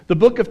The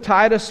book of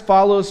Titus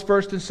follows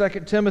 1st and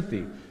 2nd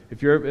Timothy.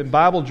 If you're in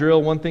Bible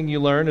drill, one thing you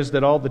learn is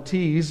that all the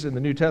T's in the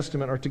New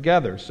Testament are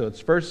together. So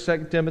it's 1st,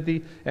 2nd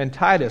Timothy, and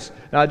Titus.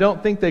 Now, I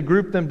don't think they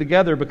grouped them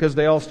together because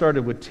they all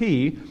started with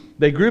T.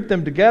 They grouped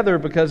them together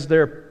because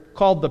they're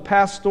called the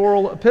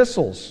pastoral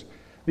epistles.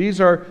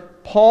 These are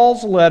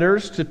Paul's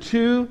letters to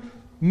two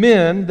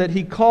men that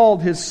he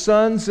called his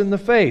sons in the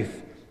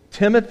faith,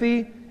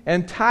 Timothy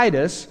and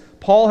Titus.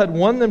 Paul had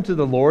won them to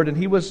the Lord, and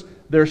he was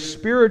their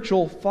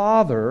spiritual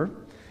father.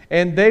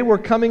 And they were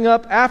coming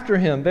up after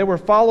him. They were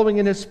following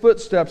in his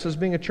footsteps as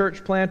being a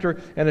church planter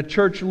and a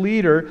church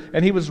leader.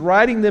 And he was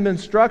writing them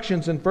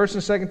instructions in 1st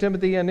and 2nd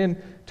Timothy and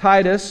in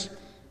Titus.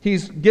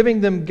 He's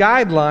giving them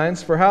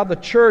guidelines for how the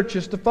church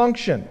is to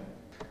function.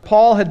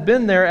 Paul had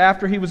been there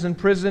after he was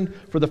imprisoned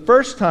for the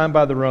first time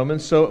by the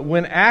Romans. So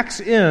when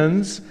Acts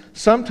ends,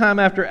 sometime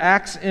after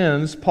Acts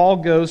ends, Paul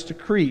goes to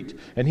Crete.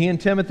 And he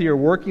and Timothy are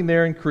working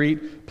there in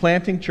Crete,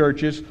 planting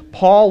churches.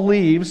 Paul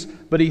leaves,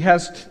 but he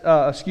has,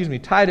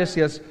 Titus,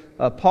 he has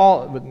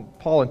Paul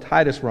and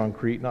Titus were on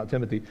Crete, not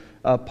Timothy.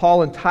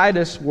 Paul and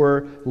Titus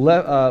were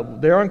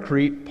there on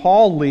Crete.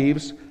 Paul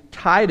leaves.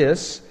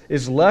 Titus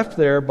is left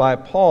there by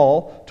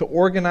Paul to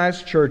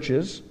organize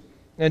churches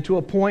and to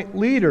appoint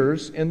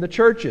leaders in the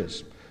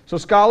churches. So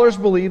scholars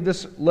believe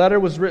this letter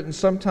was written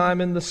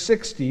sometime in the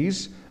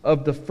 60s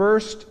of the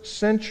first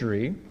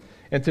century.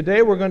 And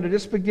today we're going to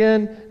just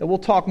begin, and we'll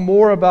talk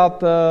more about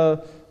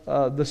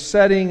the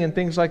setting and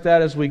things like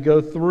that as we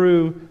go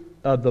through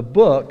the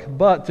book.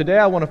 But today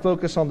I want to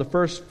focus on the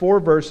first 4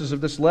 verses of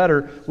this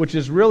letter, which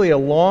is really a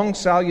long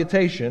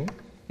salutation.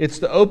 It's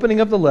the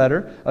opening of the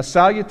letter. A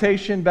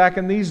salutation back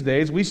in these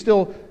days, we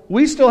still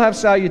have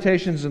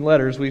salutations in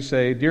letters. We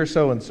say, "Dear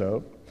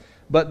so-and-so."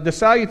 But the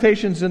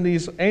salutations in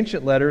these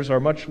ancient letters are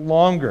much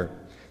longer.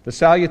 The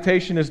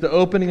salutation is the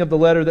opening of the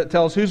letter that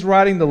tells who's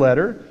writing the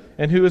letter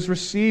and who is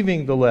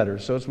receiving the letter.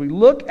 So as we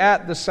look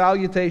at the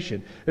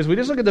salutation, as we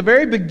just look at the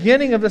very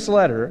beginning of this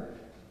letter,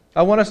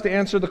 I want us to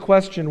answer the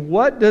question,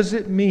 what does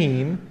it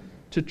mean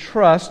to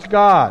trust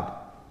God?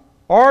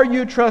 Are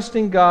you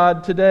trusting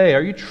God today?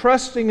 Are you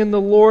trusting in the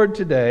Lord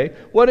today?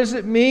 What does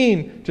it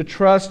mean to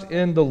trust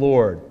in the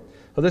Lord?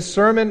 Well, this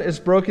sermon is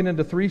broken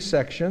into 3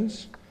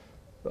 sections.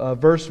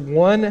 Verse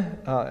 1,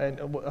 so I'm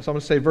going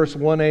to say verse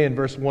 1a and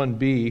verse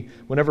 1b.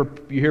 Whenever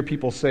you hear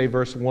people say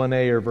verse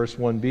 1a or verse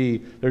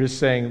 1b, they're just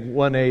saying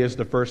 1a is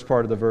the first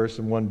part of the verse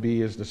and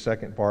 1b is the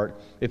second part.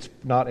 It's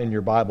not in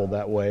your Bible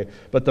that way.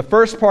 But the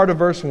first part of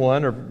verse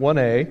 1, or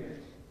 1a,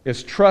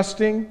 is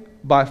trusting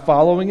by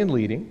following and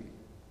leading.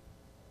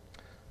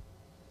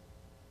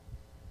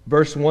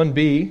 Verse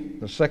 1b,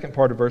 the second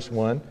part of verse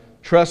 1,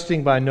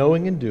 trusting by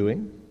knowing and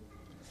doing.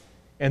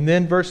 And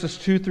then verses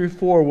 2 through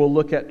 4, we'll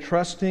look at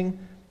trusting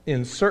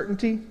in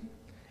certainty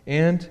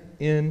and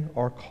in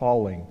our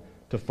calling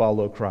to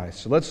follow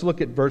Christ. So let's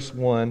look at verse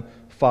 1,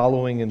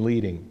 following and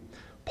leading.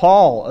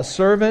 Paul, a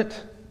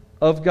servant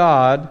of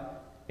God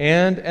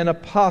and an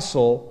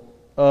apostle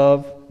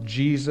of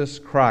Jesus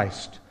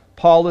Christ.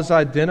 Paul is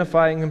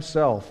identifying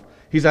himself.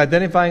 He's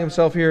identifying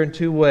himself here in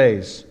 2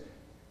 ways.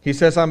 He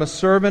says, I'm a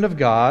servant of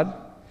God.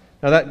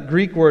 Now that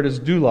Greek word is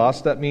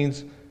doulos, that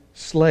means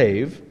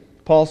slave.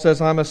 Paul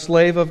says, I'm a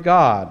slave of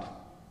God.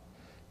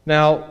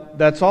 Now,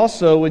 that's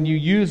also, when you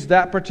use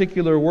that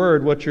particular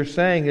word, what you're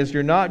saying is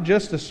you're not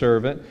just a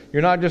servant,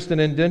 you're not just an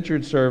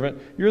indentured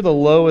servant, you're the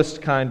lowest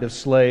kind of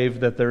slave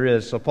that there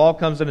is. So Paul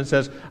comes in and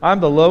says, I'm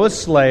the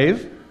lowest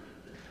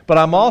but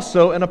I'm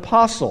also an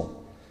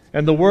apostle.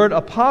 And the word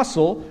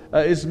apostle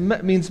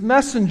means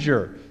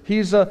messenger.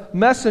 He's a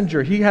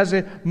messenger. He has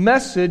a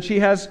message. He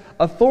has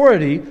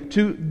authority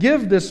to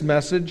give this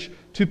message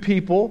to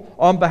people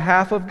on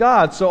behalf of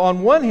God. So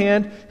on one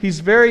hand, he's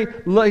saying,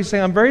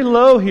 I'm very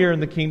low here in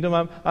the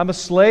kingdom. I'm a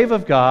slave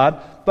of God,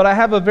 but I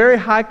have a very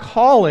high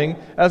calling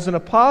as an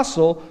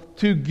apostle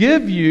to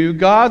give you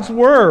God's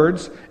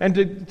words and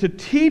to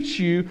teach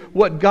you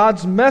what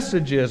God's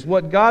message is,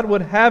 what God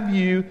would have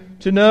you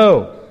to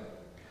know.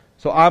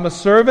 So I'm a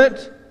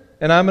servant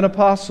and I'm an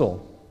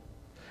apostle.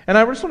 And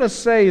I just want to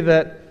say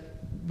that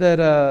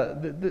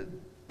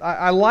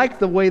I like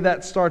the way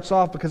that starts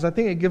off because I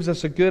think it gives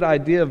us a good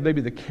idea of maybe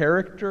the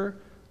character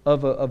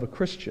of a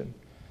Christian.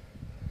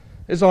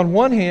 Is on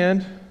one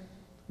hand,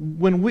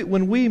 when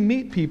we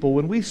meet people,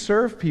 when we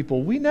serve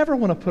people, we never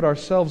want to put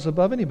ourselves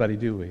above anybody,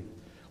 do we?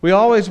 We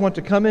always want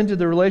to come into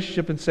the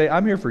relationship and say,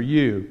 I'm here for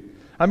you.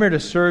 I'm here to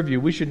serve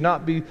you. We should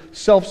not be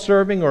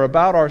self-serving or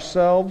about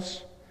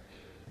ourselves.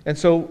 And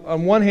so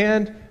on one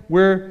hand,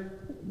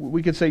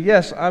 we could say,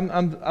 yes,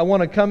 I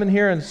want to come in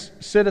here and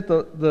sit at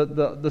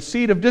the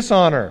seat of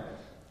dishonor.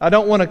 I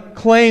don't want to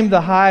claim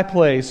the high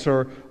place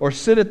or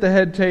sit at the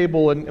head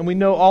table. And we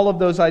know all of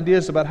those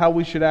ideas about how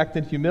we should act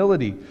in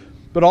humility.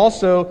 But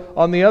also,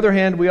 on the other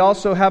hand, we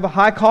also have a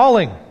high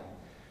calling.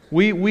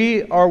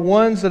 We are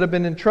ones that have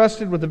been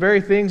entrusted with the very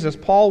things as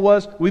Paul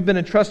was. We've been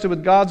entrusted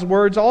with God's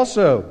words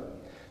also.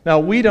 Now,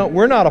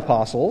 we're not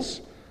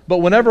apostles, but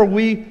whenever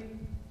we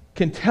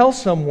can tell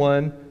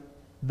someone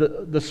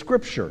the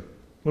Scripture,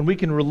 when we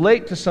can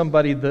relate to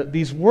somebody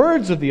these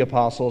words of the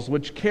apostles,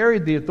 which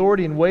carried the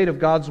authority and weight of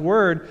God's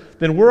Word,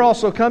 then we're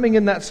also coming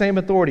in that same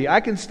authority.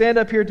 I can stand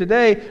up here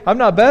today. I'm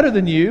not better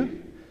than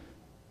you.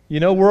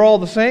 We're all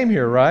the same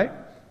here, right?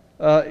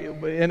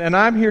 And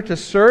I'm here to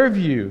serve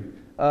you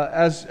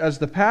as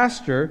the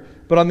pastor.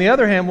 But on the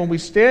other hand, when we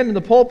stand in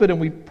the pulpit and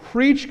we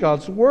preach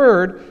God's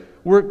Word,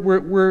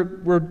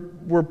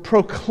 we're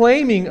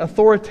proclaiming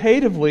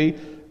authoritatively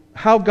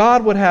how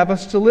God would have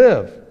us to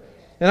live.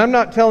 And I'm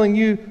not telling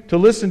you to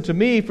listen to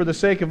me for the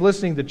sake of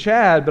listening to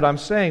Chad, but I'm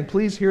saying,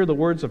 please hear the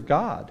words of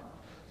God.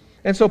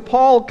 And so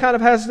Paul kind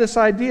of has this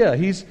idea.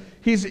 He's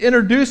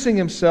introducing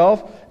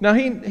himself. Now,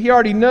 he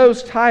already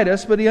knows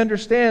Titus, but he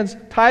understands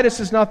Titus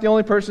is not the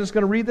only person that's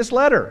going to read this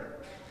letter.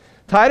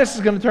 Titus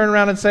is going to turn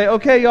around and say,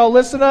 okay, y'all,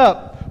 listen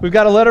up. We've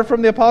got a letter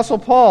from the Apostle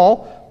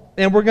Paul,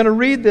 and we're going to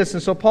read this.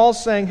 And so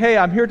Paul's saying, hey,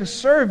 I'm here to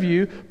serve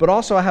you, but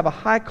also I have a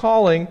high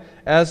calling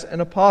as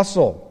an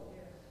apostle.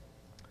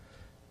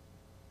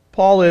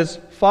 Paul is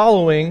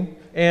following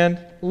and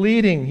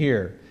leading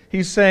here.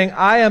 He's saying,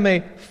 I am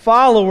a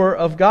follower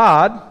of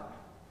God.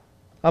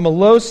 I'm a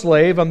low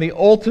slave. I'm the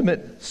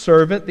ultimate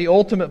servant, the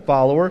ultimate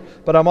follower,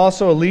 but I'm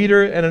also a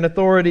leader and an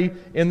authority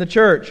in the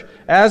church.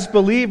 As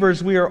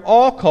believers, we are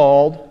all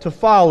called to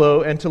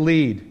follow and to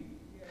lead.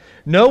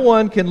 No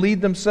one can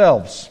lead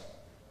themselves,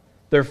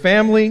 their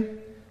family,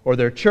 or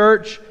their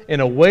church in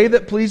a way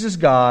that pleases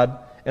God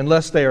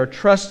unless they are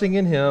trusting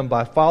in Him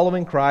by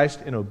following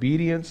Christ in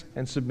obedience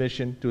and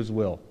submission to His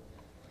will.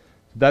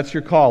 That's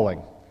your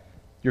calling.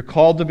 You're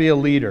called to be a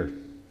leader.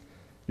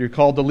 You're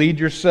called to lead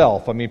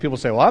yourself. I mean, people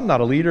say, well, I'm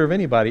not a leader of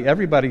anybody.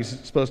 Everybody's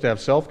supposed to have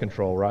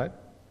self-control, right?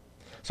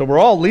 So we're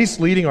all at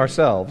least leading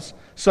ourselves.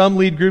 Some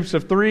lead groups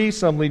of 3,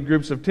 some lead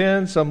groups of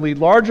 10, some lead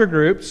larger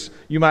groups.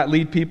 You might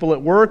lead people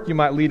at work. You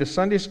might lead a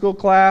Sunday school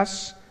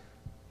class.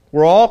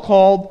 We're all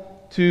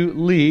called to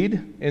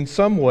lead in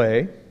some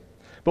way.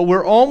 But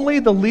we're only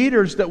the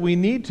leaders that we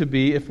need to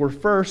be if we're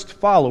first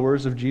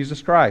followers of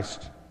Jesus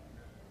Christ.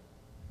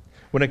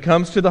 When it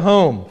comes to the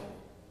home,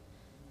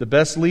 the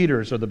best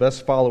leaders are the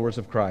best followers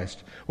of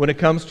Christ. When it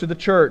comes to the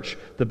church,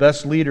 the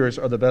best leaders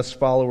are the best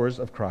followers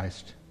of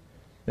Christ.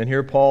 And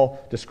here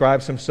Paul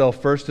describes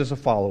himself first as a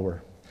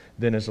follower,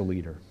 then as a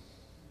leader.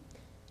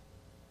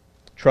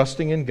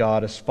 Trusting in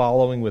God is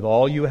following with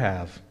all you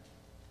have.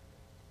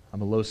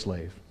 I'm a low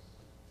slave.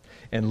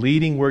 And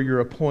leading where you're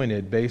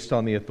appointed based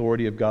on the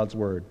authority of God's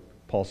Word.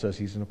 Paul says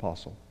he's an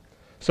apostle.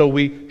 So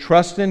we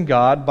trust in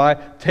God by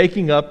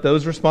taking up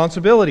those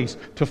responsibilities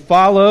to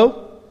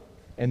follow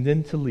and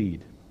then to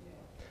lead.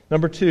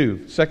 Number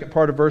 2, second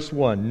part of verse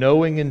 1,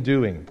 knowing and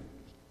doing.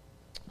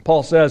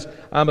 Paul says,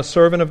 I'm a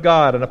servant of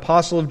God, an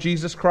apostle of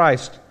Jesus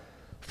Christ,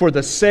 for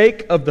the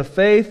sake of the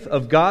faith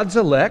of God's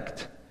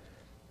elect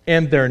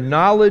and their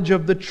knowledge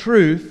of the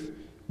truth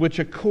which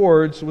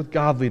accords with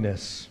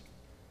godliness.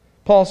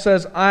 Paul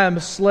says, I am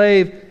a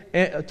slave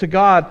to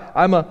God.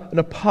 I'm an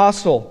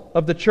apostle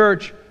of the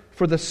church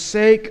for the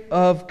sake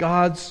of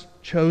God's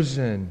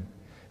chosen.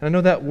 And I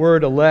know that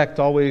word elect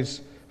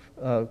always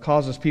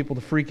causes people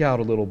to freak out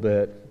a little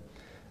bit.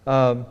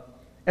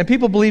 And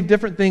people believe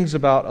different things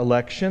about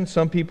election.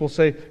 Some people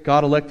say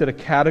God elected a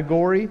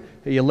category.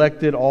 He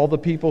elected all the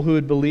people who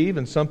would believe.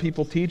 And some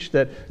people teach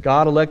that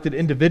God elected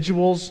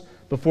individuals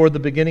before the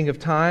beginning of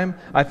time.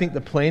 I think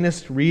the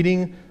plainest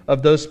reading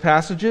of those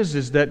passages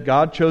is that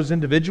God chose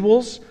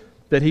individuals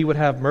that He would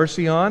have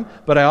mercy on.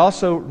 But I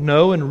also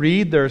know and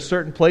read there are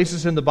certain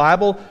places in the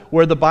Bible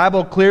where the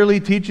Bible clearly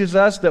teaches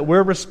us that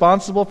we're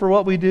responsible for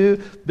what we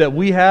do, that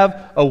we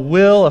have a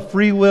will, a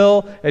free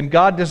will, and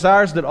God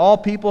desires that all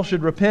people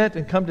should repent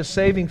and come to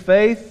saving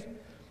faith.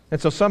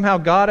 And so somehow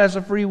God has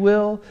a free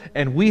will,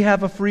 and we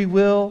have a free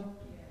will.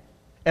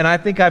 And I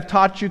think I've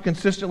taught you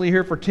consistently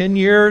here for 10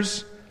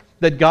 years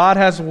that God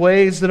has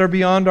ways that are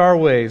beyond our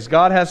ways.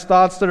 God has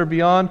thoughts that are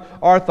beyond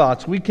our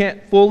thoughts. We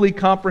can't fully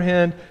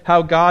comprehend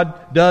how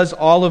God does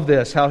all of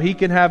this, how He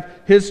can have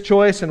His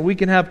choice and we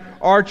can have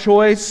our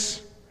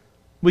choice.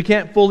 We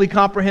can't fully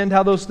comprehend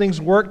how those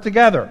things work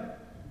together.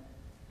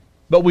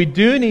 But we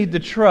do need to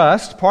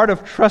trust. Part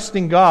of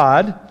trusting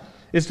God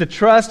is to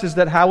trust is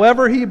that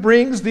however He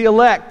brings the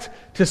elect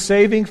to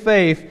saving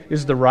faith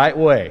is the right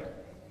way.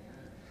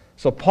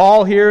 So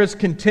Paul here is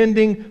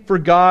contending for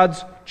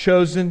God's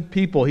chosen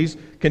people. He's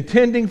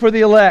contending for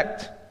the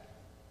elect.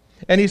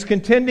 And he's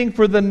contending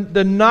for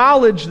the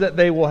knowledge that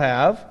they will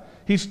have.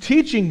 He's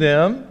teaching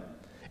them.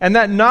 And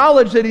that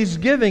knowledge that he's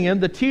giving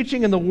them, the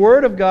teaching and the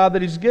Word of God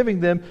that he's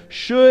giving them,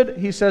 should,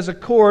 he says,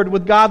 accord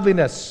with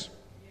godliness.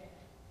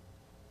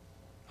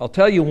 I'll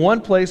tell you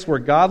one place where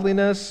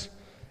godliness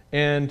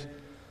and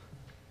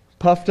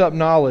puffed up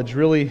knowledge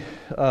really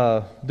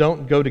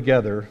don't go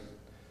together.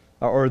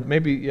 Or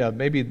maybe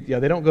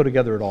they don't go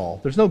together at all.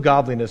 There's no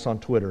godliness on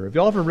Twitter. Have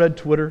y'all ever read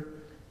Twitter?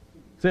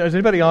 Is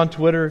anybody on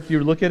Twitter? If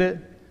you look at it?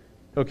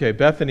 Okay,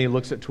 Bethany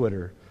looks at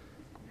Twitter.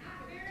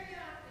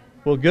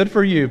 Well, good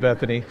for you,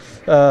 Bethany.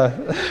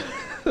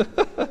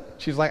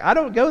 She's like, I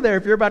don't go there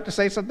if you're about to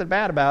say something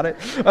bad about it.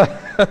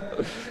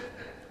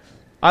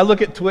 I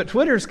look at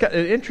Twitter's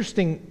an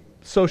interesting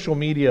social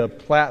media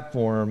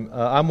platform,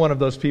 I'm one of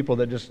those people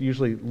that just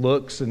usually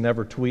looks and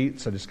never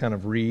tweets. I just kind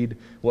of read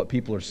what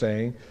people are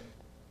saying.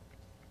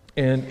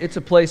 And it's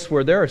a place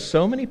where there are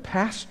so many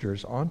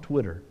pastors on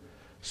Twitter,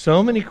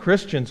 so many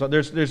Christians.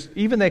 There's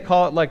even, they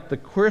call it like the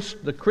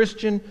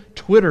Christian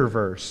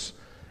Twitterverse.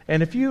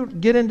 And if you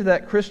get into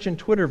that Christian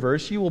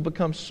Twitterverse, you will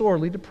become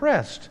sorely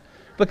depressed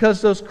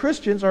because those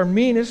Christians are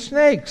mean as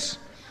snakes.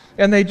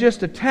 And they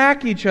just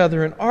attack each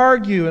other and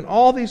argue in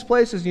all these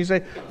places. And you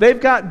say, they've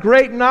got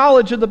great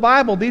knowledge of the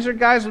Bible. These are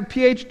guys with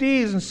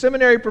PhDs and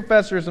seminary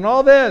professors and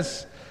all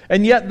this.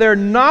 And yet their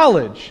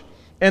knowledge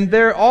and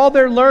all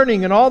their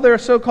learning and all their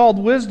so-called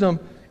wisdom,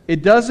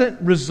 it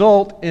doesn't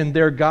result in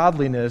their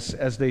godliness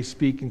as they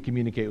speak and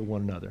communicate with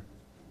one another.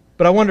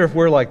 But I wonder if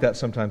we're like that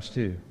sometimes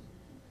too.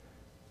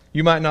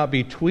 You might not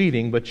be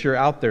tweeting, but you're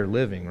out there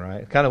living,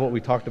 right? Kind of what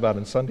we talked about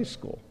in Sunday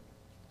school.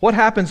 What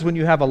happens when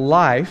you have a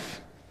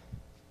life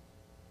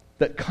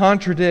that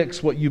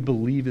contradicts what you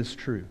believe is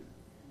true?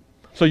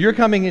 So you're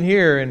coming in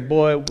here and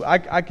boy,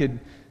 I could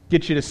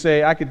get you to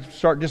say, I could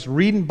start just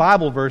reading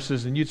Bible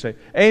verses and you'd say,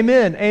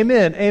 amen,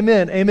 amen,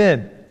 amen,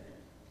 amen.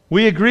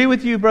 We agree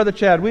with you, Brother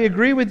Chad. We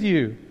agree with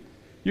you.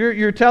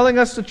 You're telling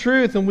us the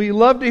truth and we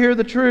love to hear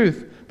the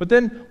truth. But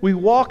then we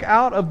walk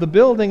out of the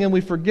building and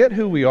we forget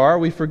who we are.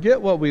 We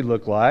forget what we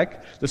look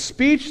like. The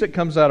speech that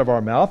comes out of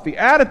our mouth, the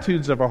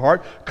attitudes of our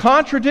heart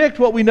contradict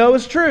what we know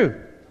is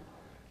true.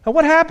 Now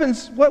what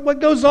happens, what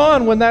goes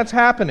on when that's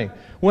happening?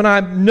 When I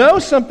know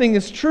something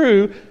is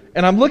true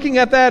and I'm looking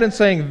at that and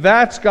saying,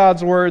 that's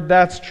God's Word,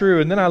 that's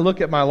true. And then I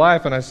look at my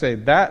life and I say,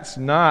 that's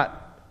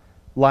not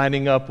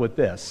lining up with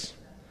this.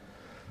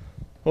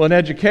 Well, in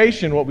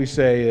education, what we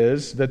say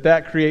is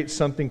that creates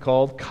something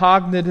called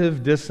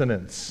cognitive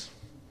dissonance.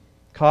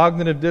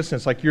 Cognitive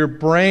dissonance, like your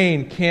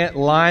brain can't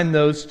line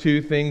those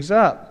two things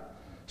up.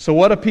 So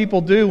what do people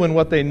do when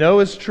what they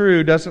know is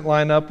true doesn't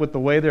line up with the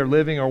way they're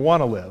living or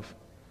want to live?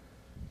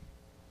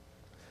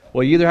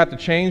 Well, you either have to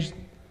change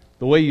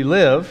the way you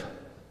live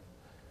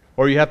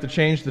or you have to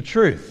change the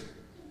truth.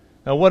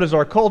 Now, what does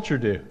our culture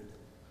do?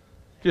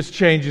 Just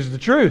changes the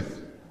truth.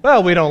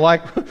 Well, we don't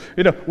like,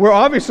 we're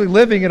obviously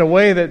living in a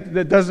way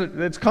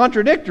that's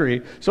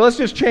contradictory, so let's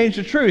just change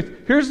the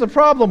truth. Here's the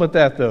problem with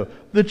that, though.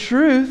 The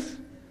truth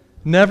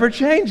never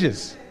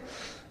changes.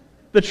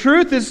 The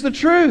truth is the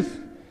truth.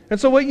 And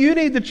so what you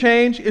need to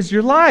change is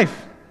your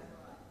life.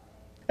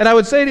 And I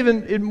would say it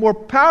even more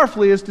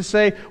powerfully is to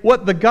say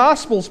what the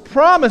gospel's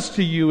promise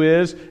to you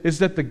is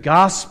that the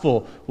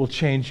gospel will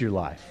change your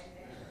life.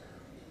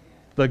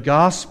 The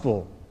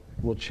gospel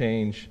will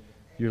change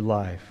your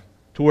life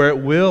to where it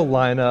will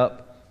line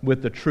up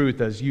with the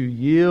truth as you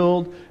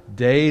yield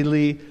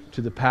daily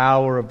to the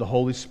power of the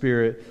Holy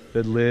Spirit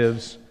that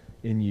lives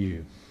in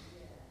you.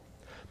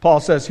 Paul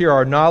says here,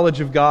 our knowledge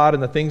of God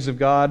and the things of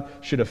God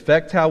should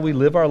affect how we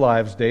live our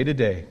lives day to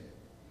day.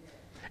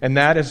 And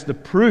that is the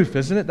proof,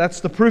 isn't it? That's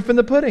the proof in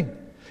the pudding.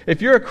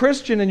 If you're a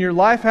Christian and your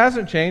life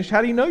hasn't changed,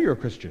 how do you know you're a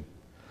Christian?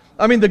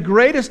 I mean, the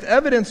greatest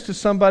evidence to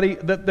somebody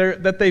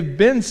that they've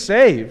been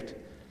saved,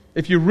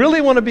 if you really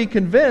want to be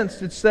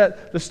convinced, it's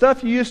that the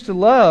stuff you used to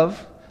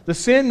love, the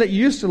sin that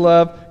you used to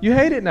love, you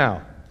hate it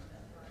now.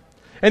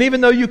 And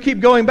even though you keep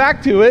going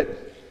back to it,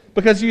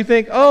 because you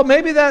think, oh,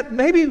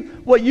 maybe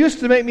what used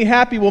to make me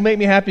happy will make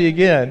me happy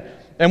again.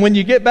 And when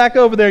you get back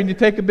over there and you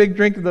take a big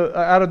drink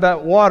out of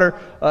that water,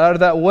 out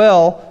of that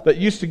well that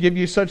used to give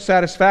you such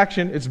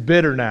satisfaction, it's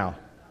bitter now.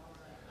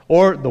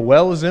 Or the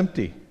well is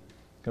empty.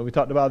 And we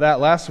talked about that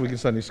last week in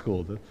Sunday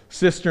school. The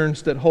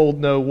cisterns that hold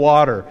no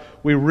water.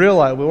 We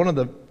realize one of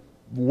the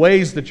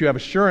ways that you have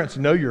assurance to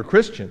know you're a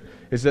Christian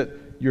is that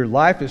your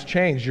life has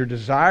changed. Your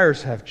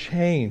desires have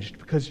changed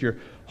because your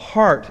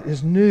heart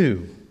is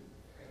new.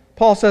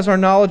 Paul says our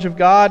knowledge of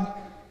God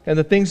and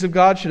the things of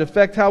God should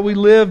affect how we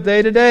live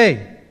day to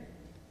day.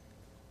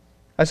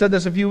 I said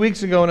this a few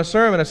weeks ago in a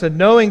sermon. I said,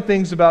 knowing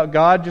things about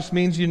God just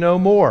means you know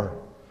more.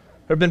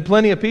 There have been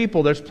plenty of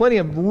people, there's plenty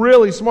of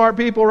really smart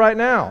people right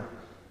now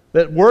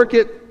that work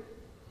at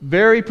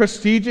very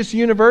prestigious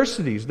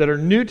universities that are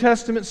New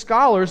Testament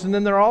scholars, and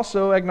then they're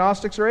also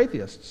agnostics or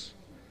atheists.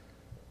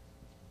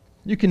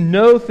 You can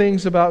know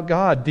things about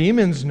God.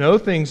 Demons know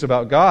things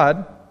about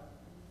God.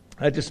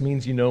 That just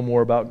means you know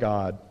more about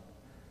God.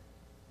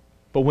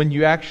 But when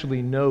you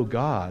actually know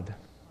God,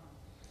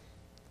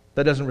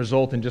 that doesn't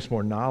result in just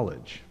more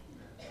knowledge.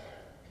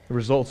 It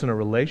results in a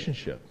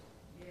relationship.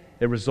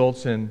 It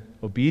results in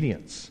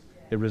obedience.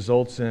 It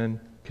results in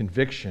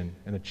conviction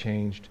and a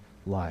changed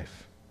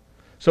life.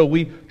 So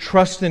we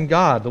trust in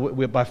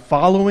God by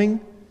following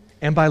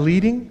and by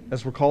leading,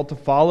 as we're called to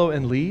follow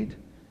and lead.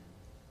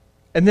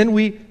 And then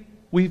we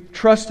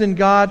trust in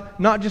God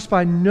not just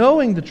by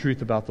knowing the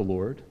truth about the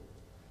Lord,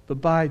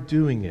 but by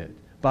doing it,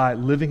 by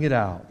living it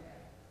out.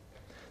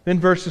 Then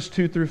verses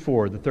 2 through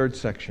 4, the third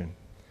section.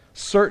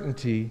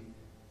 Certainty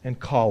and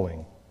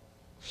calling.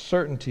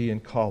 Certainty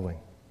and calling.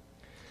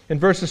 In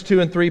verses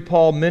 2 and 3,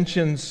 Paul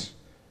mentions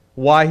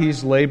why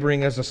he's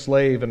laboring as a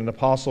slave and an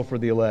apostle for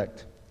the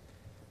elect.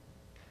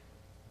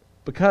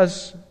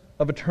 Because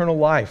of eternal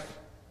life.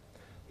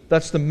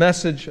 that's the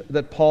message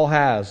that Paul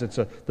has. It's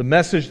the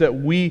message that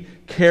we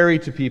carry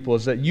to people,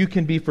 is that you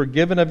can be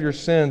forgiven of your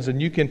sins and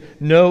you can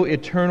know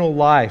eternal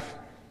life.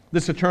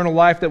 This eternal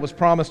life that was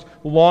promised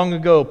long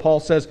ago, Paul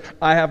says,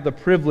 I have the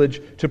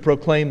privilege to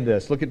proclaim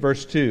this. Look at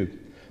verse 2.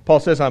 Paul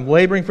says, I'm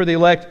laboring for the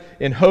elect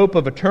in hope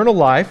of eternal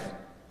life,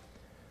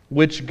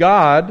 which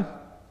God,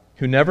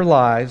 who never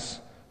lies,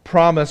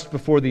 promised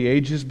before the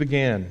ages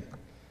began,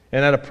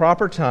 and at a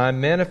proper time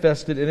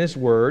manifested in His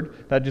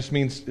Word. That just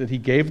means that He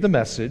gave the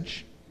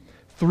message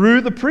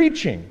through the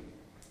preaching,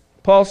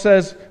 Paul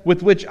says,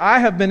 with which I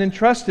have been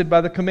entrusted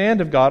by the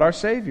command of God our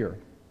Savior.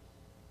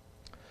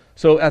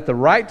 So at the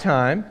right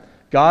time,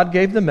 God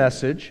gave the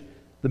message.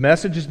 The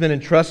message has been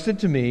entrusted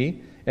to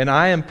me, and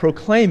I am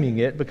proclaiming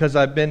it because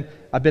I've been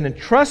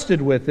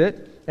entrusted with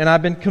it, and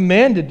I've been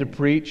commanded to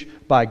preach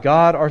by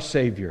God our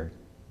Savior.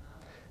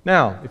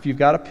 Now, if you've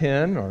got a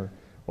pen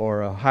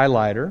or a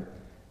highlighter,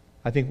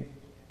 I think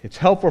it's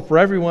helpful for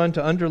everyone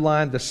to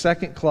underline the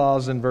second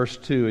clause in verse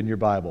 2 in your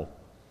Bible.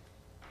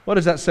 What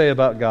does that say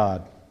about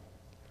God?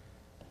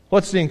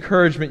 What's the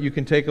encouragement you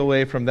can take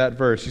away from that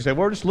verse? You say,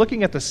 well, we're just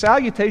looking at the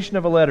salutation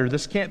of a letter.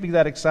 This can't be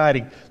that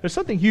exciting. There's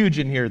something huge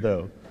in here,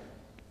 though.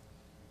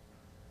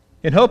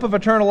 In hope of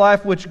eternal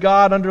life, which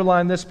God,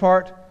 underline this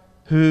part,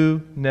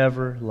 who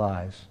never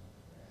lies.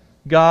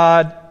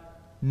 God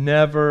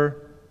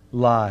never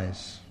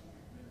lies.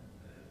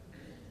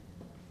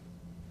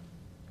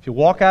 If you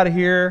walk out of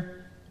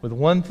here with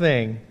one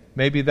thing,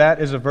 maybe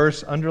that is a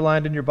verse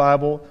underlined in your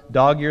Bible,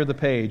 dog-ear the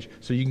page,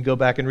 so you can go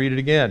back and read it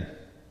again.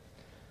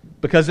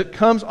 Because it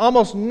comes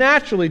almost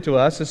naturally to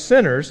us as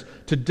sinners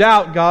to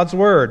doubt God's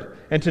Word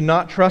and to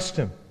not trust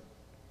Him.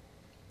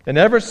 And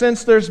ever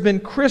since there's been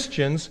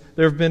Christians,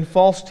 there have been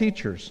false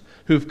teachers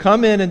who've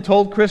come in and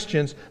told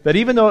Christians that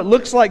even though it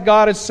looks like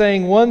God is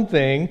saying one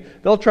thing,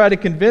 they'll try to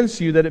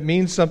convince you that it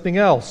means something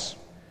else.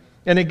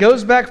 And it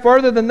goes back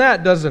farther than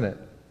that, doesn't it?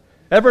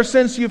 Ever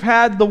since you've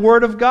had the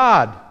Word of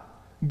God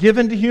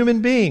given to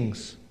human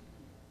beings.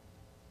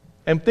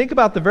 And think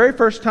about the very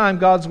first time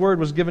God's Word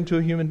was given to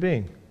a human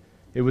being.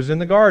 It was in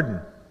the garden.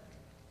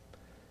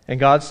 And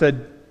God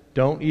said,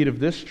 don't eat of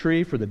this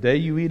tree, for the day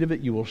you eat of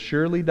it, you will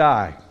surely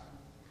die.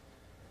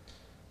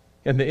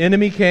 And the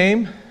enemy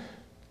came,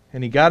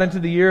 and he got into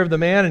the ear of the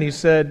man, and he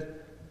said,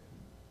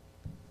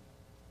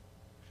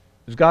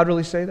 does God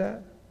really say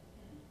that?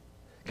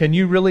 Can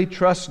you really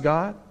trust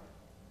God?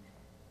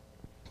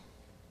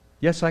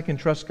 Yes, I can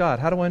trust God.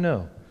 How do I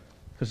know?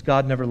 Because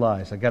God never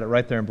lies. I got it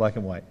right there in black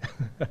and white.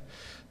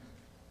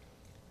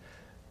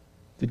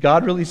 Did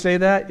God really say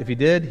that? If He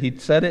did, He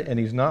said it, and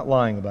He's not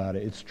lying about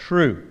it. It's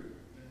true.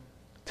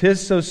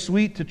 'Tis so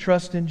sweet to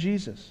trust in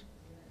Jesus.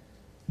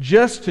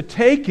 Just to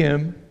take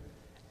Him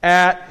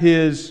at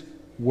His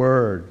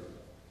word.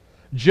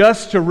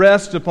 Just to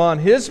rest upon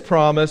His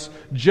promise.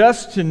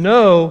 Just to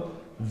know,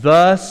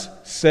 thus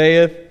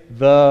saith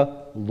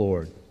the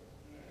Lord.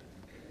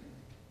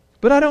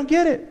 But I don't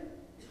get it.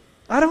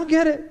 I don't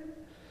get it.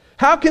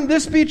 How can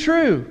this be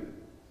true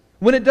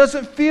when it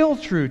doesn't feel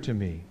true to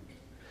me?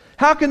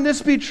 How can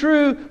this be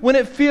true when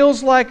it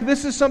feels like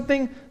this is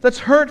something that's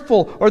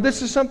hurtful or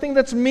this is something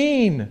that's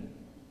mean?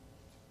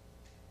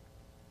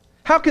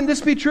 How can this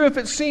be true if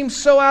it seems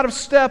so out of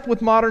step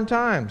with modern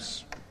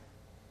times?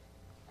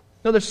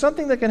 No, there's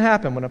something that can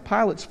happen when a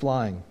pilot's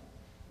flying.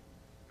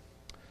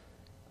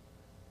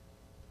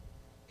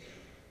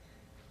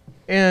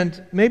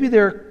 And maybe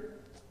they're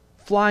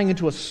flying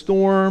into a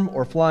storm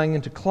or flying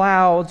into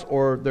clouds,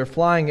 or they're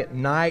flying at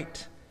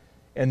night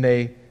and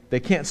they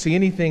can't see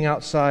anything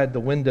outside the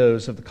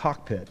windows of the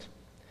cockpit.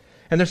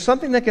 And there's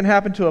something that can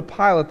happen to a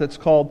pilot that's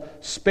called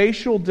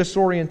spatial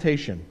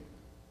disorientation.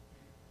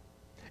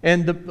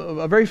 And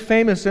a very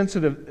famous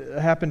incident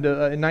happened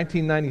in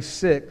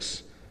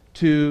 1996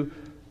 to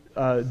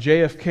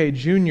JFK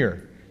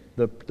Jr.,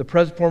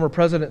 the former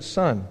president's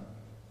son.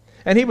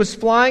 And he was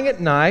flying at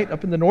night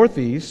up in the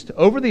Northeast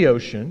over the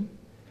ocean,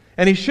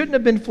 and he shouldn't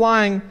have been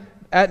flying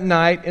at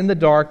night in the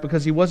dark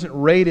because he wasn't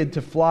rated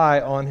to fly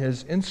on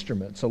his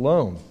instruments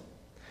alone.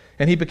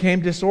 And he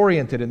became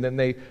disoriented. And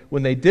then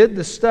when they did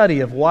the study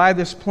of why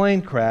this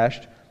plane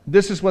crashed,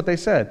 this is what they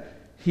said.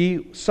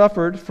 He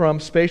suffered from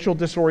spatial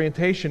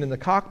disorientation in the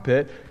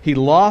cockpit. He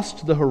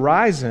lost the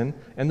horizon,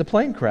 and the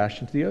plane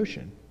crashed into the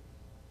ocean.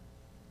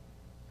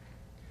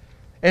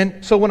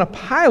 And so when a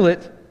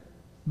pilot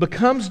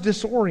becomes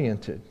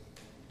disoriented,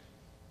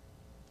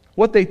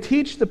 what they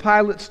teach the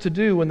pilots to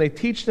do when they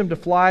teach them to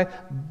fly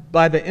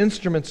by the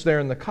instruments there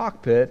in the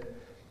cockpit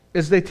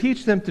is they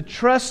teach them to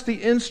trust the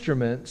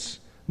instruments,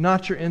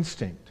 not your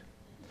instinct.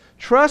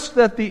 Trust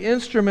that the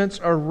instruments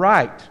are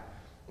right.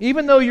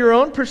 Even though your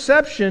own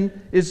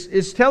perception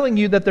is telling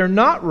you that they're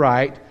not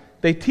right,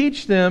 they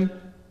teach them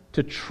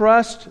to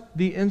trust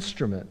the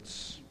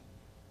instruments.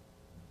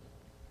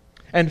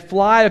 And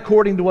fly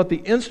according to what the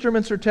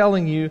instruments are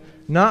telling you,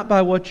 not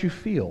by what you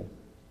feel.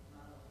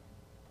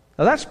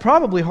 Now that's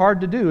probably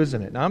hard to do,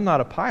 isn't it? Now I'm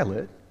not a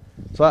pilot,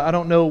 so I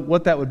don't know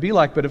what that would be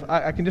like, but if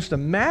I can just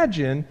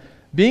imagine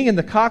being in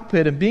the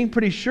cockpit and being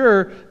pretty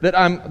sure that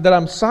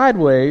I'm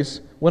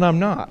sideways when I'm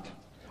not.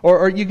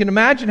 Or you can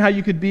imagine how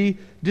you could be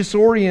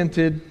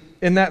disoriented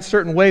in that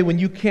certain way when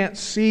you can't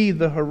see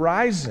the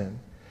horizon.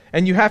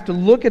 And you have to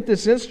look at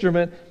this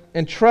instrument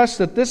and trust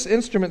that this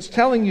instrument's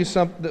telling you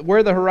something,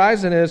 where the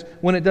horizon is,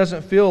 when it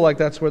doesn't feel like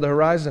that's where the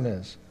horizon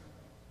is.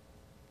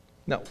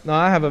 Now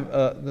I have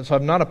so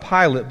I'm not a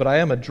pilot, but I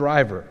am a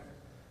driver.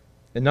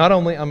 And not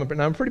only, I'm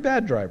a pretty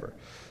bad driver.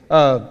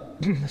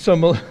 So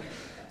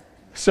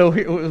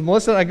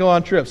Melissa and I go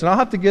on trips, and I'll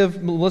have to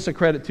give Melissa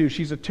credit too.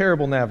 She's a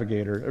terrible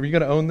navigator. Are you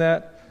going to own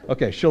that?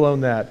 Okay, she'll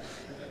own that.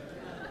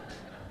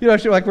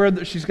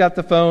 She's got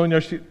the phone.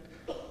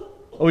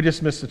 We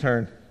just missed a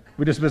turn.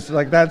 We just missed,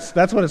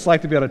 that's what it's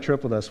like to be on a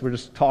trip with us. We're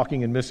just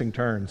talking and missing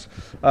turns.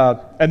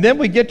 And then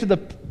we get to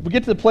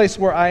the place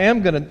where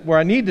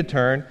I need to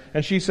turn,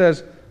 and she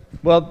says,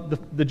 "Well,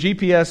 the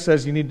GPS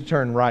says you need to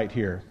turn right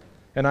here."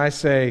 And I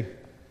say,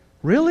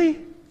 "Really?"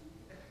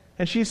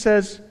 And she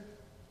says,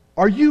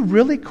 "Are you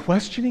really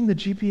questioning the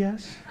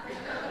GPS?"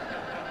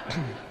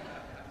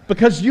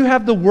 Because you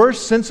have the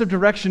worst sense of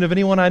direction of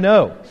anyone I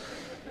know.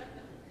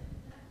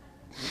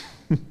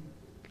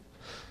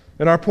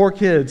 And our poor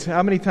kids,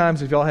 how many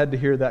times have y'all had to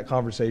hear that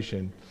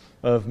conversation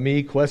of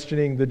me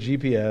questioning the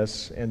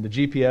GPS, and the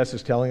GPS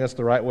is telling us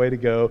the right way to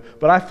go,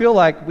 but I feel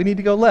like we need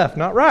to go left,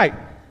 not right.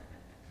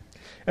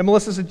 And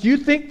Melissa said, "Do you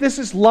think this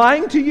is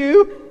lying to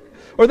you?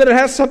 Or that it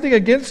has something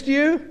against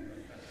you?"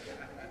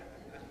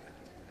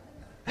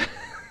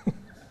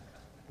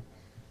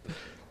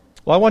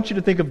 Well, I want you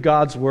to think of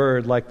God's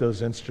Word like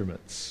those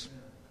instruments,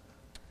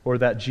 or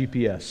that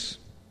GPS.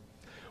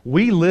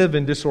 We live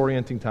in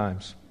disorienting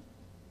times.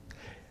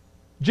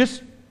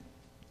 Just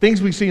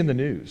things we see in the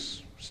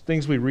news,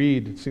 things we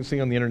read, see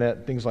on the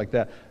internet, things like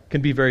that,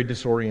 can be very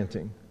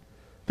disorienting.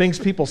 Things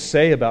people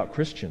say about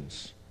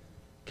Christians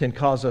can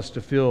cause us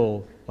to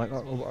feel like,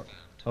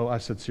 I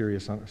said Syria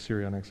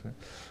on accident.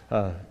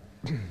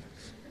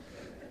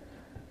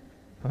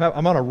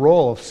 I'm on a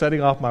roll of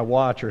setting off my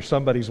watch or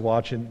somebody's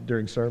watch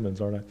during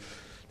sermons, aren't I?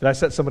 Did I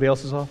set somebody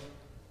else's off?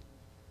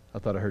 I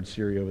thought I heard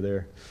Siri over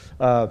there.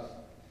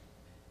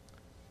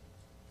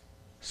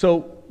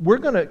 So we're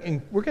going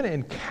to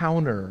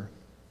encounter,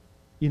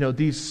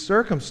 these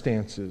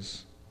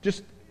circumstances,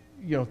 just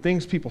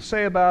things people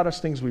say about us,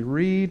 things we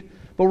read,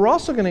 but we're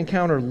also going to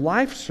encounter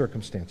life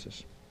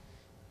circumstances,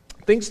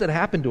 things that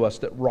happen to us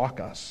that rock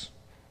us.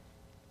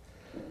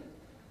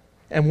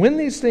 And when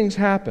these things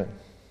happen,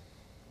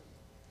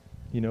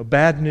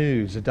 bad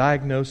news, a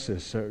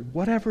diagnosis, or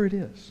whatever it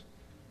is,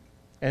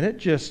 and it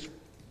just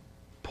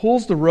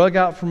pulls the rug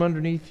out from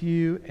underneath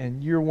you,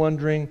 and you're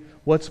wondering,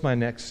 what's my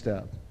next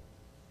step?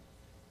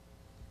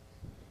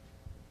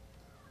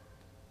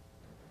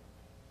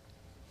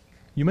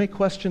 You may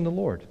question the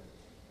Lord.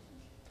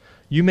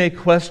 You may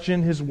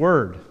question His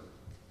Word,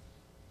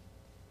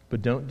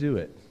 but don't do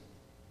it.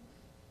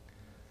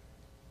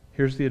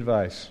 Here's the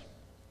advice.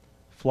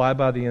 Fly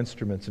by the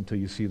instruments until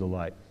you see the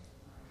light.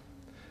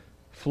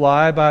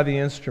 Fly by the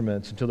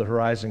instruments until the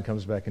horizon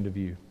comes back into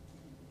view.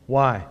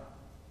 Why?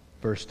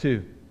 Verse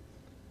 2.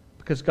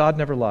 Because God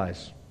never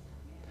lies.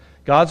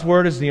 God's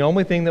Word is the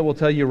only thing that will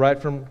tell you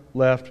right from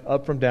left,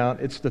 up from down.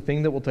 It's the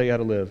thing that will tell you how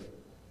to live.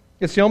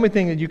 It's the only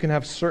thing that you can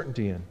have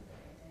certainty in.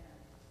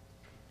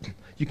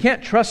 You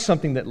can't trust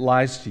something that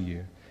lies to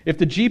you. If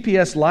the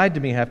GPS lied to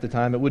me half the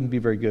time, it wouldn't be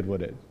very good,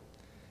 would it?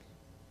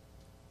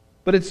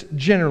 But it's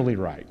generally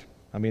right.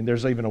 I mean,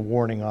 there's even a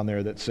warning on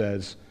there that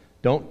says,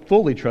 don't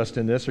fully trust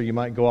in this or you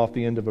might go off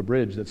the end of a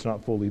bridge that's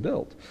not fully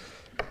built.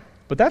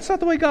 But that's not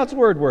the way God's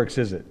Word works,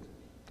 is it?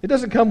 It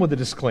doesn't come with a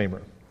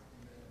disclaimer.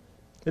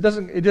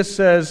 It just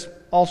says,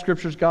 all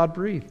Scripture is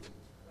God-breathed.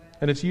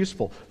 And it's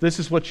useful. This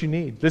is what you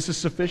need. This is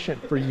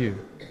sufficient for you.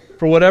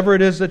 For whatever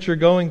it is that you're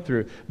going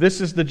through.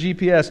 This is the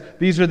GPS.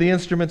 These are the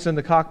instruments in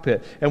the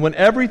cockpit. And when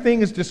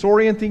everything is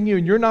disorienting you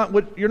and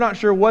you're not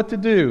sure what to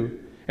do,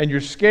 and you're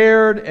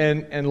scared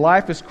and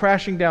life is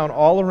crashing down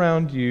all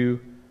around you,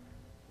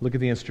 look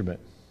at the instrument.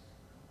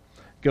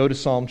 Go to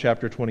Psalm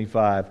chapter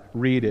 25.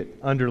 Read it.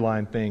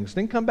 Underline things.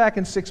 Then come back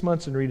in 6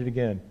 months and read it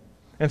again.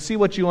 And see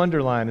what you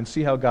underline and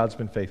see how God's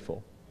been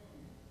faithful.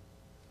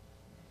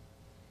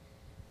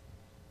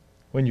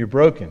 When you're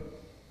broken,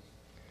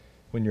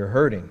 when you're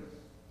hurting,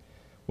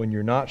 when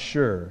you're not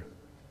sure,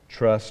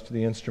 trust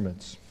the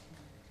instruments.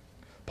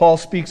 Paul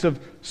speaks of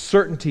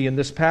certainty in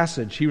this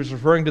passage. He was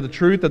referring to the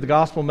truth of the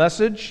gospel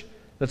message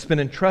that's been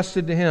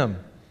entrusted to him,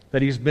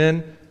 that he's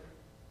been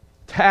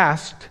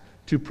tasked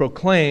to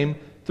proclaim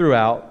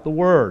throughout the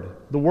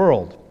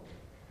world.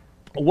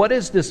 What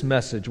is this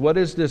message? What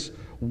is this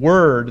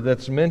word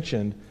that's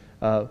mentioned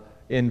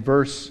in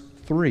verse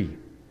 3?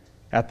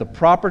 At the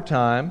proper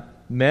time,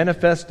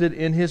 manifested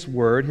in His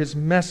Word, His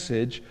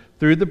message,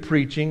 through the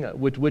preaching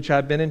with which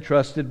I've been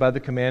entrusted by the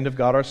command of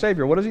God our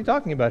Savior. What is he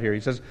talking about here? He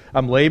says,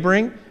 I'm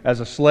laboring as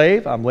a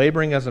slave, I'm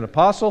laboring as an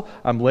apostle,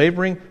 I'm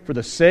laboring for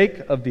the sake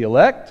of the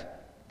elect.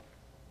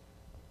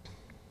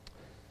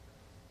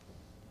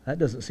 That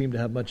doesn't seem to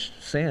have much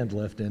sand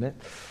left in it.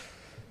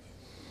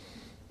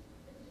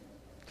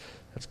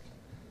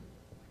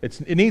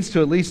 It needs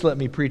to at least let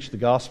me preach the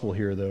gospel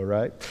here, though,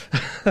 right?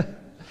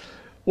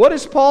 What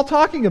is Paul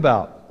talking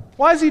about?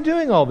 Why is he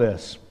doing all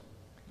this?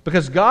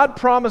 Because God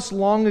promised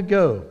long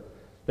ago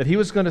that He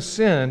was going to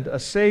send a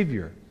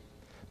Savior.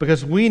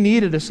 Because we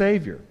needed a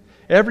Savior.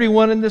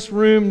 Everyone in this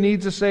room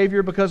needs a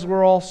Savior because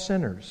we're all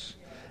sinners.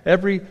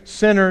 Every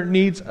sinner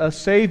needs a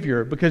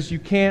Savior because you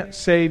can't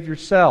save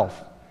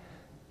yourself.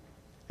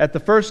 At the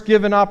first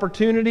given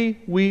opportunity,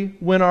 we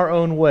went our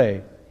own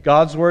way.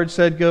 God's Word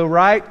said go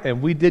right,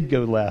 and we did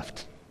go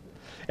left.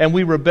 And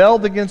we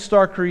rebelled against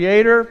our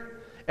Creator,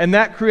 and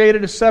that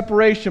created a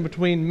separation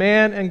between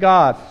man and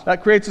God.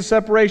 That creates a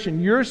separation.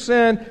 Your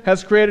sin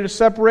has created a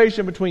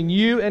separation between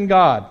you and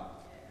God.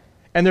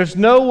 And there's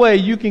no way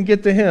you can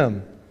get to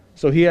Him,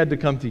 so He had to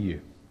come to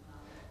you.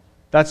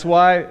 That's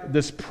why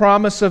this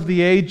promise of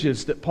the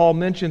ages that Paul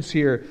mentions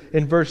here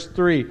in verse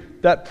 3,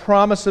 that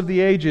promise of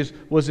the ages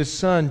was His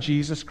Son,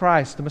 Jesus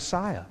Christ, the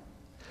Messiah.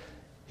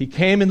 He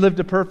came and lived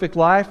a perfect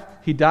life.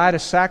 He died a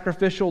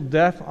sacrificial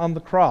death on the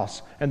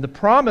cross. And the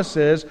promise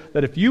is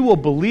that if you will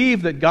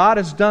believe that God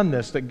has done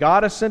this, that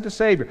God has sent a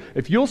Savior,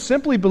 if you'll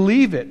simply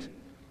believe it,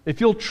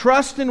 if you'll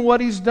trust in what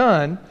He's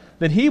done,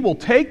 then He will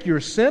take your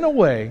sin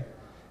away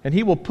and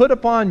He will put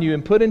upon you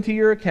and put into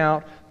your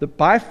account that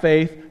by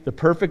faith the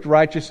perfect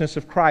righteousness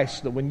of Christ,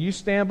 so that when you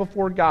stand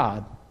before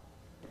God,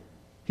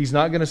 He's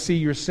not going to see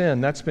your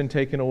sin. That's been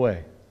taken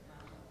away.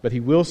 But He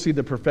will see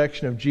the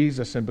perfection of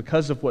Jesus, and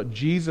because of what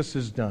Jesus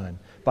has done,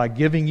 by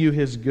giving you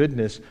His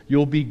goodness,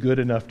 you'll be good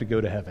enough to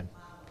go to heaven.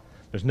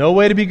 There's no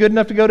way to be good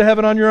enough to go to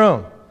heaven on your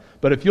own.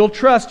 But if you'll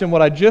trust in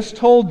what I just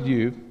told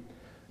you,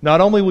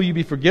 not only will you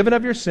be forgiven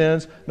of your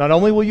sins, not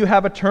only will you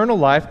have eternal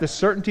life, the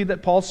certainty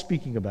that Paul's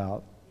speaking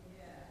about,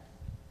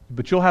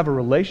 but you'll have a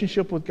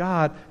relationship with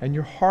God and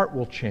your heart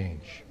will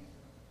change.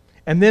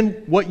 And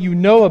then what you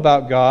know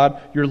about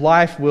God, your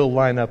life will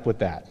line up with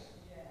that.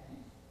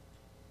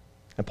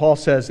 And Paul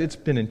says, it's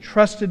been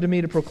entrusted to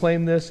me to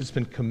proclaim this. It's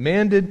been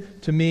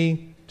commanded to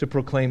me to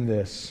proclaim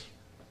this.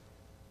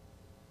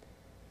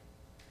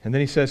 And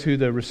then he says who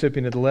the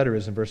recipient of the letter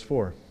is in verse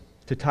 4.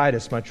 To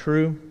Titus, my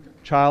true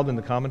child in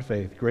the common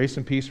faith, grace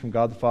and peace from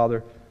God the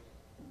Father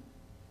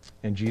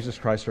and Jesus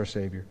Christ our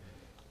Savior.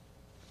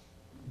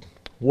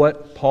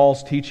 What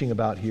Paul's teaching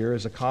about here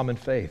is a common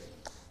faith.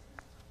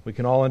 We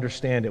can all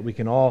understand it. We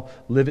can all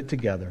live it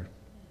together.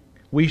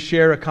 We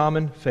share a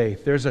common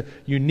faith. There's a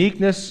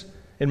uniqueness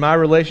in my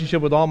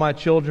relationship with all my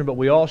children, but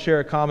we all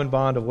share a common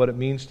bond of what it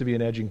means to be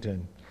in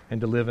Edgington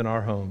and to live in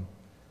our home.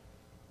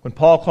 When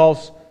Paul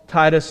calls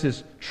Titus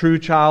his true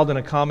child in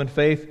a common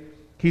faith,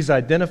 he's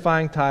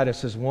identifying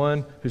Titus as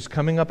one who's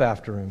coming up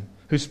after him,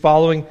 who's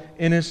following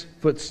in his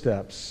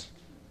footsteps.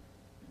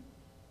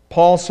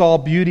 Paul saw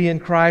beauty in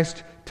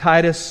Christ.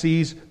 Titus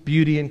sees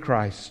beauty in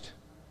Christ.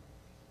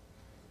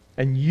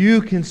 And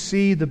you can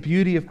see the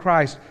beauty of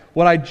Christ.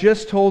 What I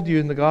just told you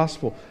in the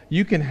gospel,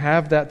 you can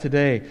have that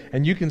today.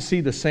 And you can see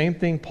the same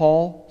thing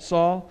Paul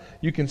saw.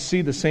 You can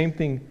see the same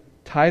thing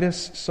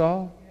Titus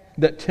saw,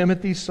 that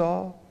Timothy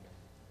saw,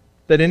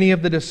 that any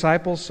of the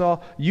disciples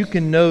saw. You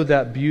can know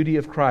that beauty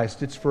of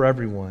Christ. It's for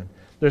everyone.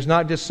 There's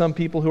not just some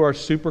people who are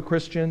super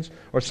Christians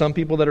or some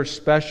people that are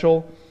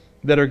special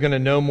that are going to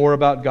know more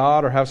about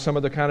God or have some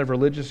other kind of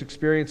religious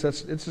experience.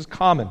 It's just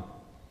common.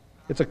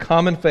 It's a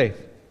common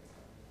faith.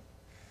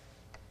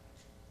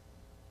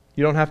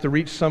 You don't have to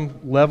reach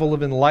some level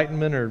of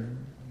enlightenment or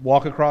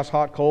walk across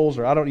hot coals,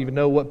 or I don't even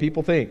know what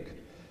people think.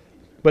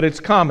 But it's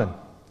common.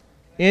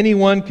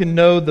 Anyone can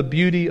know the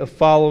beauty of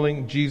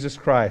following Jesus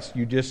Christ.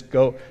 You just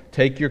go,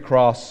 take your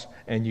cross,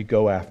 and you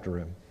go after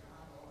Him.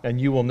 And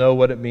you will know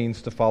what it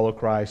means to follow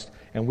Christ.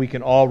 And we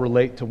can all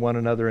relate to one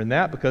another in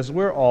that because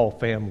we're all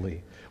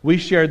family. We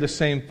share the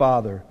same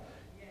Father.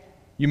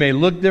 You may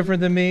look different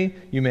than me,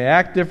 you may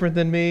act different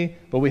than me,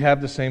 but we have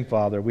the same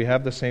Father. We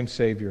have the same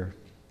Savior.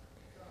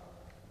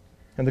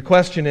 And the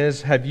question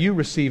is, have you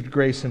received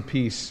grace and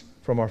peace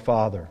from our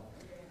Father?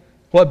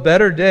 What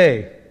better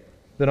day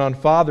than on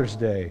Father's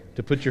Day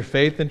to put your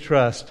faith and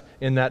trust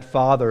in that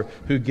Father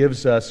who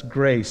gives us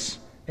grace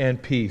and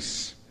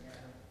peace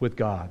with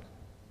God?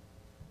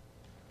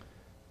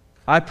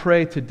 I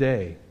pray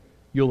today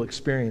you'll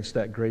experience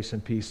that grace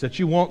and peace, that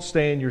you won't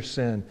stay in your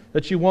sin,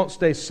 that you won't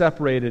stay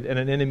separated and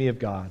an enemy of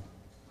God.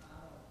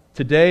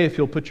 Today, if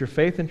you'll put your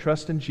faith and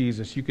trust in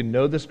Jesus, you can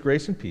know this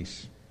grace and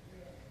peace.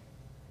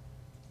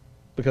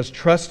 Because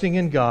trusting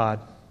in God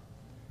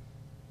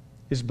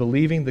is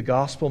believing the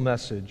gospel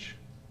message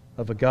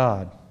of a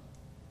God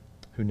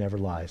who never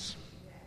lies.